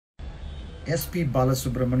SP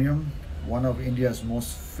Balasubramanium, one of India's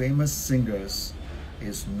most famous singers,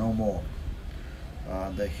 is no more.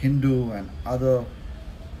 The Hindu and other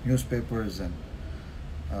newspapers and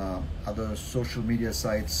other social media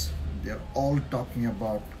sites, they're all talking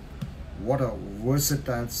about what a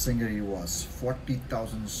versatile singer he was.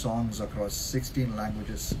 40,000 songs across 16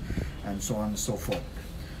 languages and so on and so forth.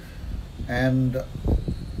 And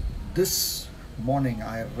this morning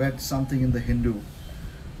I read something in the Hindu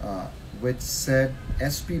which said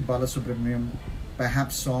SP Balasubramaniam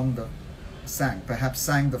perhaps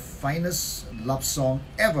sang the finest love song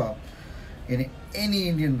ever in any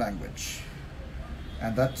Indian language.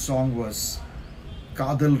 And that song was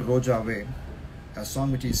Kadal Rojave, a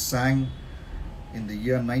song which he sang in the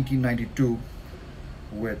year 1992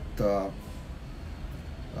 with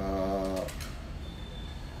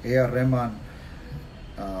A.R. Rahman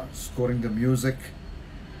scoring the music,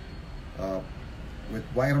 with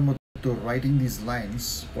Vairamuthu writing these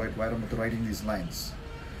lines, poet Vairamuthu writing these lines.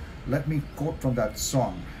 Let me quote from that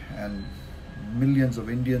song, and millions of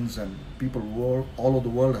Indians and people all over the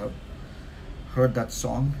world have heard that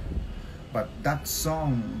song. But that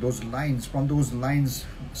song, from those lines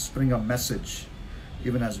spring a message,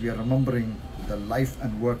 even as we are remembering the life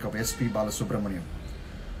and work of SP Balasubramaniam.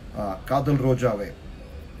 Kadal Rojave.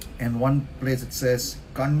 In one place it says,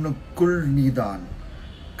 Kannukul Nidan,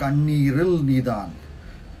 Kanniril Nidan,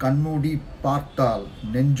 Kannudi Partal,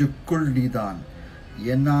 Nenjukul Nidan,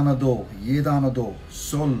 Yenanado, Yedanado,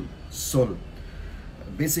 Sol.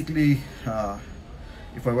 Basically,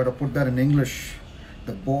 if I were to put that in English,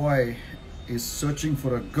 the boy is searching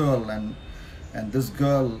for a girl, and this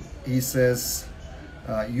girl, he says,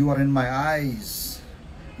 you are in my eyes,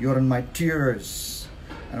 you are in my tears,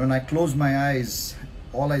 and when I close my eyes,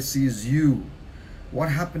 all I see is you. What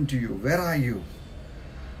happened to you? Where are you?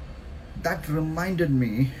 That reminded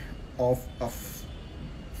me of a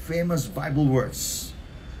famous Bible verse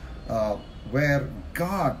where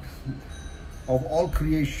God of all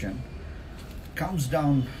creation comes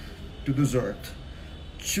down to this earth,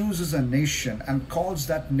 chooses a nation and calls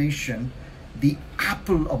that nation the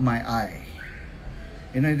apple of my eye.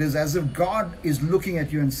 You know, it is as if God is looking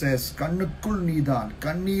at you and says, Kannukul Nidan,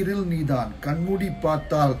 Kanniril Nidan, Kannudi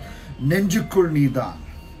Patal, Nenjukul Nidan.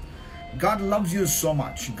 God loves you so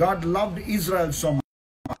much. God loved Israel so much.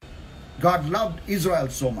 God loved Israel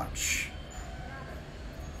so much.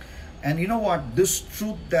 And you know what? This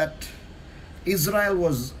truth that Israel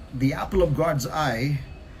was the apple of God's eye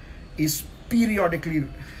is periodically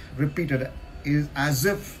repeated, is as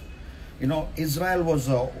if, you know, Israel was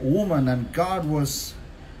a woman and God was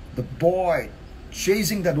the boy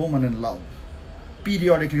chasing that woman in love.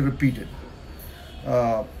 Periodically repeated.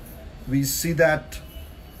 We see that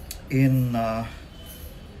in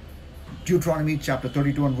Deuteronomy chapter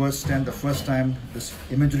 32 and verse 10, the first time this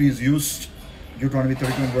imagery is used. Deuteronomy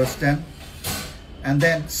 32 and verse 10. And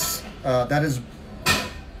then that is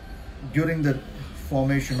during the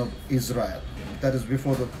formation of Israel. That is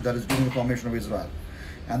during the formation of Israel.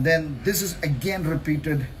 And then this is again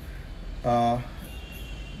repeated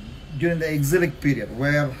during the exilic period,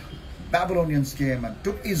 where Babylonians came and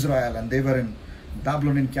took Israel, and they were in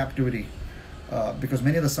Babylonian captivity, because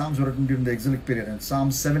many of the Psalms were written during the exilic period. In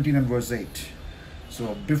Psalm 17 and verse 8.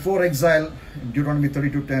 So before exile, in Deuteronomy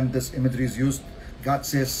 32:10, this imagery is used. God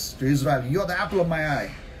says to Israel, you are the apple of my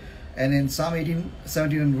eye. And in Psalm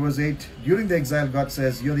 17 and verse 8, during the exile, God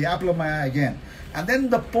says, you're the apple of my eye again. And then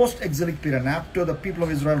the post-exilic period, after the people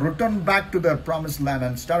of Israel returned back to their promised land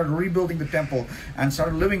and started rebuilding the temple and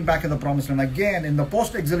started living back in the promised land, again in the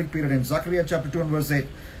post-exilic period, in Zechariah chapter 2 and verse 8,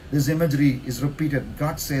 this imagery is repeated.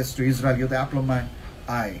 God says to Israel, you're the apple of my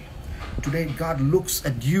eye. Today, God looks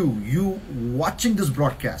at you watching this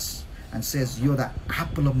broadcast, and says, you're the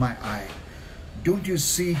apple of my eye. Don't you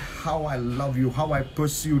see how I love you, how I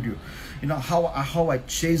pursued you, you know, how I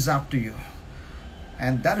chase after you?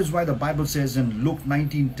 And that is why the Bible says in Luke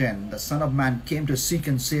 19:10, the Son of Man came to seek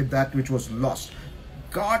and save that which was lost.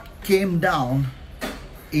 God came down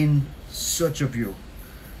in search of you.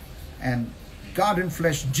 And God in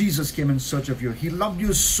flesh, Jesus, came in search of you. He loved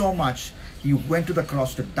you so much, He went to the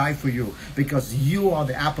cross to die for you, because you are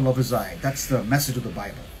the apple of His eye. That's the message of the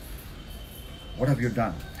Bible. What have you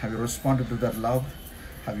done? Have you responded to that love?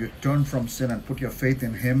 Have you turned from sin and put your faith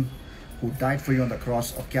in Him who died for you on the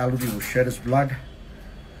cross of Calvary, who shed His blood?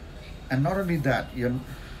 And not only that,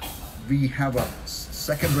 we have a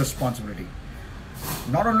second responsibility.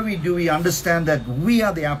 Not only do we understand that we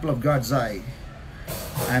are the apple of God's eye,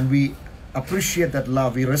 and we appreciate that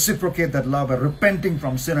love, we reciprocate that love by repenting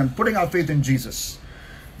from sin and putting our faith in Jesus.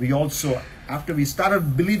 We also, after we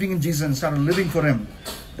started believing in Jesus and started living for Him,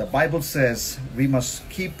 The Bible says we must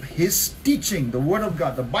keep His teaching, the Word of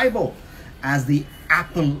God, the Bible, as the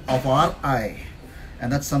apple of our eye.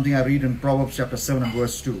 And that's something I read in Proverbs chapter 7 and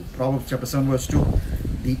verse 2. Proverbs chapter 7 verse 2.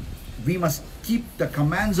 We must keep the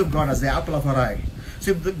commands of God as the apple of our eye.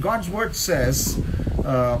 So if God's Word says,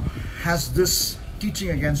 has this teaching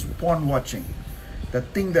against porn watching, the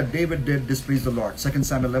thing that David did displeased the Lord. 2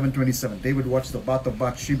 Samuel 11:27. David watched the bath of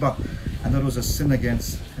Bathsheba, and that was a sin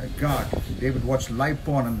against God. David watched live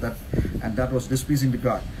porn, and that was displeasing to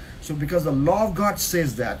God. So because the law of God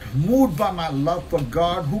says that, moved by my love for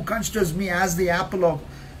God, who considers me as the apple of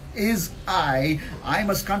His eye, I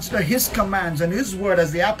must consider His commands and His word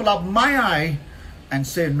as the apple of my eye, and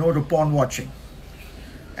say no to porn watching.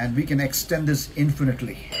 And we can extend this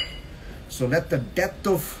infinitely. So let the death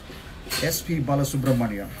of SPB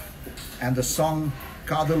Balasubramanium and the song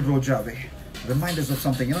Kadal Rojave remind us of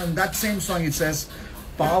something. You know, in that same song it says,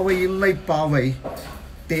 Pavai illai pavai,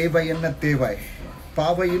 tevai enna tevai.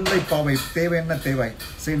 Pavai illai pavai, tevai enna tevai.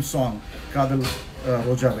 Same song, Kadal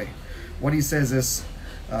Rojave. What he says is,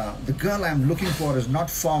 the girl I'm looking for is not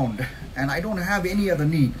found, and I don't have any other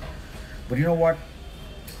need. But you know what?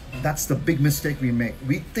 That's the big mistake we make.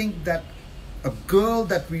 We think that a girl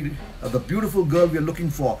that the beautiful girl we are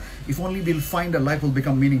looking for, if only we'll find her, life will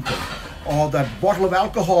become meaningful. Or that bottle of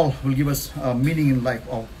alcohol will give us meaning in life,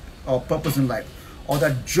 or purpose in life. Or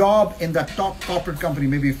that job in that top corporate company,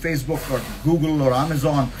 maybe Facebook or Google or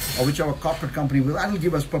Amazon or whichever corporate company, that will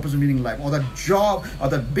give us purpose and meaning in life. Or that job or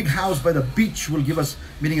that big house by the beach will give us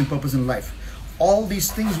meaning and purpose in life. All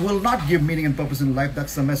these things will not give meaning and purpose in life.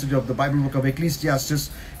 That's the message of the Bible book of Ecclesiastes,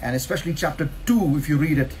 and especially chapter 2, if you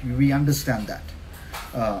read it, we understand that.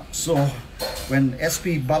 So when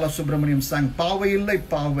SPB Balasubramaniam sang Pavai illai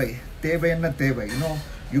pavai, tevai enna tevai, you know,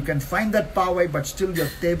 you can find that pavai, but still your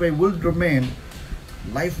tevai will remain.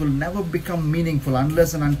 Life will never become meaningful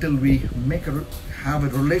unless and until we have a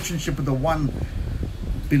relationship with the one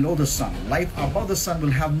below the sun. Life above the sun will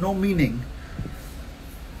have no meaning.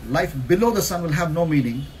 Life below the sun will have no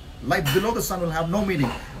meaning. Life below the sun will have no meaning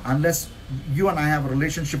unless you and I have a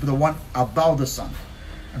relationship with the one above the sun.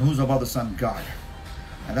 And who's above the sun? God.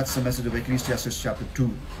 And that's the message of Ecclesiastes chapter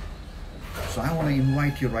 2. So I want to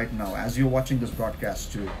invite you right now, as you're watching this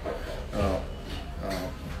broadcast, to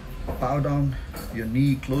bow down your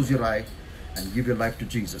knee, close your eye, and give your life to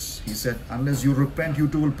Jesus. He said, unless you repent, you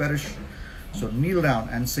too will perish. So kneel down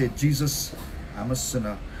and say, Jesus, I'm a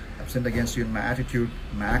sinner. I've sinned against you in my attitude,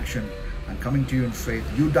 my action. I'm coming to you in faith.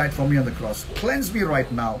 You died for me on the cross. Cleanse me right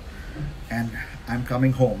now. And I'm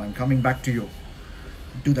coming home. I'm coming back to you.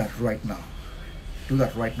 Do that right now. Do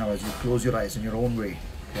that right now as you close your eyes in your own way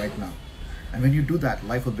right now. And when you do that,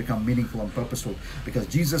 life will become meaningful and purposeful. Because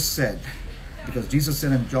Jesus said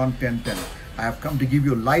in John 10:10, I have come to give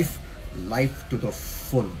you life to the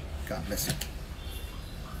full. God bless you.